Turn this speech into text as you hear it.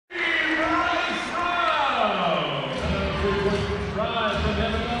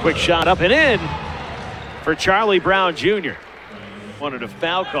Quick shot up and in for Charlie Brown Jr. Wanted a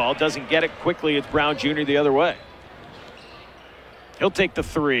foul call, doesn't get it quickly. It's Brown Jr. the other way. He'll take the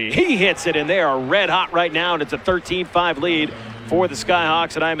three. He hits it, and they are red hot right now, and it's a 13-5 lead for the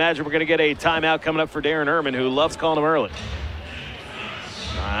Skyhawks, and I imagine we're going to get a timeout coming up for Darren Erman, who loves calling them early.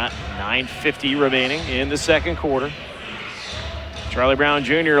 9:50 remaining in the second quarter. Charlie Brown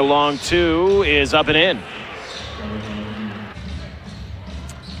Jr. along two is up and in.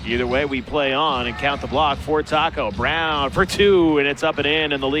 Either way, we play on and count the block for Taco. Brown for two, and it's up and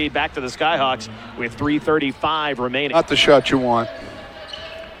in, and the lead back to the Skyhawks with 3:35 remaining. Not the shot you want.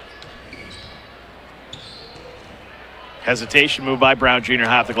 Hesitation move by Brown Jr.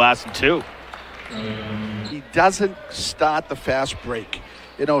 half the glass and two. He doesn't start the fast break.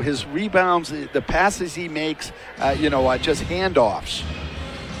 You know, his rebounds, the passes he makes, are just handoffs.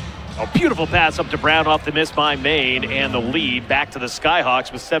 A beautiful pass up to Brown off the miss by Maine, and the lead back to the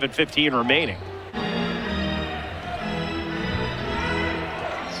Skyhawks with 7:15 remaining.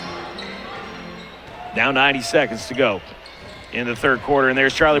 Now 90 seconds to go in the third quarter, and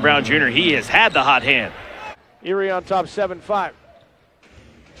there's Charlie Brown Jr. He has had the hot hand. Erie on top 7-5.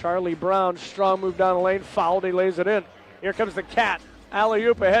 Charlie Brown, strong move down the lane, fouled, he lays it in. Here comes the Cat.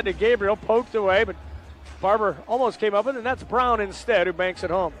 Alley-oop ahead to Gabriel, poked away, but Barber almost came up with it, and that's Brown instead who banks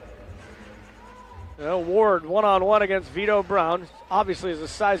it home. Ward one-on-one against Vito Brown. Obviously, there's a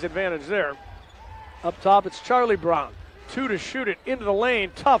size advantage there. Up top, it's Charlie Brown. Two to shoot it into the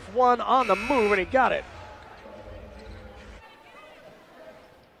lane. Tough one on the move, and he got it.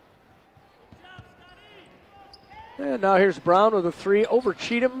 And now here's Brown with a three over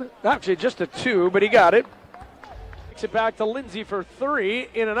Cheatham. Actually, just a two, but he got it. Takes it back to Lindsay for three,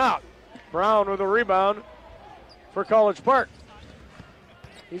 in and out. Brown with a rebound for College Park.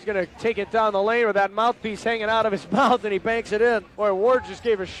 He's going to take it down the lane with that mouthpiece hanging out of his mouth, and he banks it in. Boy, Ward just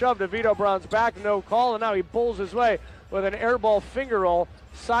gave a shove to Vito Brown's back, no call, and now he pulls his way with an air ball finger roll.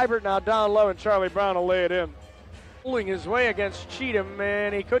 Seibert now down low, and Charlie Brown will lay it in. Pulling his way against Cheatham,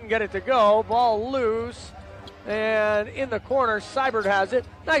 and he couldn't get it to go. Ball loose, and in the corner, Seibert has it.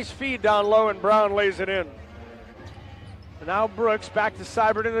 Nice feed down low, and Brown lays it in. And now Brooks back to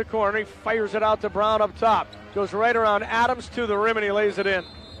Seibert in the corner. He fires it out to Brown up top. Goes right around Adams to the rim, and he lays it in.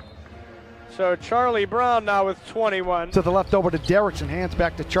 So Charlie Brown now with 21. To the left over to Derrickson, hands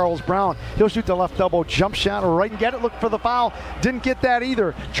back to Charles Brown. He'll shoot the left elbow jump shot right and get it. Look for the foul. Didn't get that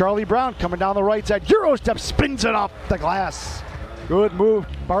either. Charlie Brown coming down the right side. Euro step, spins it off the glass. Good move.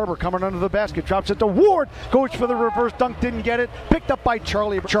 Barber coming under the basket. Drops it to Ward. Goes for the reverse dunk. Didn't get it. Picked up by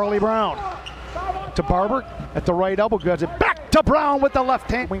Charlie Brown. To Barber at the right elbow. Gets it back to Brown with the left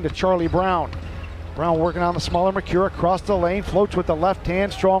hand. Wing to Charlie Brown. Brown working on the smaller Mercure across the lane, floats with the left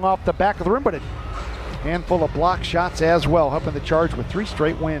hand, strong off the back of the rim, but a handful of block shots as well, helping the Charge with 3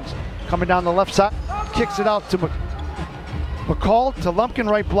 straight wins. Coming down the left side, kicks it out to McCall, to Lumpkin,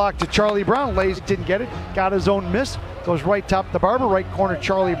 right block to Charlie Brown, lays, didn't get it, got his own miss, goes right top to Barber, right corner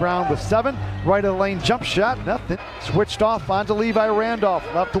Charlie Brown with 7, right of the lane jump shot, nothing, switched off onto Levi Randolph,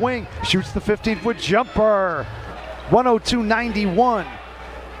 left wing, shoots the 15-foot jumper, 102-91.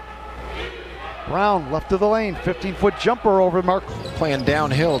 Brown left of the lane, 15-foot jumper over Mark. Playing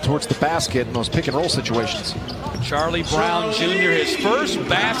downhill towards the basket in those pick and roll situations. Charlie Brown Jr., his first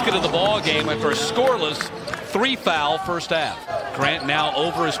basket of the ball game after a scoreless 3-foul first half. Grant now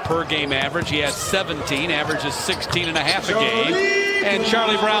over his per game average. He has 17, averages 16 and a half a game. And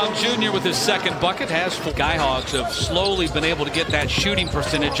Charlie Brown Jr. with his second bucket has Skyhawks have slowly been able to get that shooting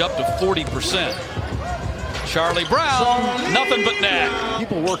percentage up to 40%. Charlie Brown, nothing but net.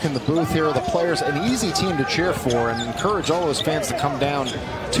 People work in the booth here, the players, an easy team to cheer for, and encourage all those fans to come down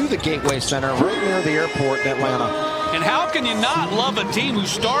to the Gateway Center right near the airport in Atlanta. And how can you not love a team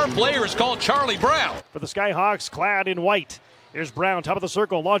whose star player is called Charlie Brown? For the Skyhawks, clad in white. Here's Brown, top of the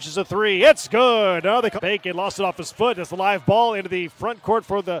circle, launches a three. It's good. Oh, they Bacon lost it off his foot. It's the live ball into the front court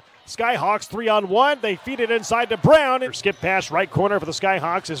for the Skyhawks. 3-on-1. They feed it inside to Brown. Skip pass right corner for the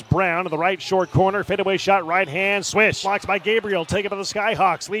Skyhawks is Brown to the right short corner. Fadeaway shot right hand. Swish. Blocked by Gabriel. Take it to the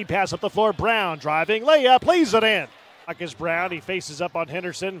Skyhawks. Lead pass up the floor. Brown driving. Layup. Lays it in. Is Brown. He faces up on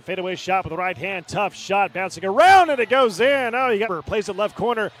Henderson. Fadeaway shot with the right hand. Tough shot. Bouncing around and it goes in. Oh, he plays it left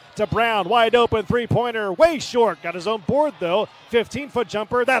corner to Brown. Wide open three-pointer. Way short. Got his own board though. 15-foot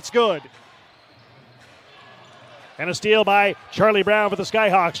jumper. That's good. And a steal by Charlie Brown for the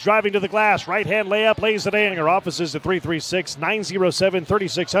Skyhawks. Driving to the glass. Right hand layup. Lays it in. Our office is at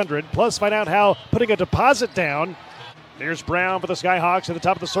 336-907-3600. Plus find out how putting a deposit down. There's Brown for the Skyhawks at the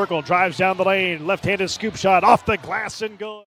top of the circle. Drives down the lane. Left-handed scoop shot off the glass and goal.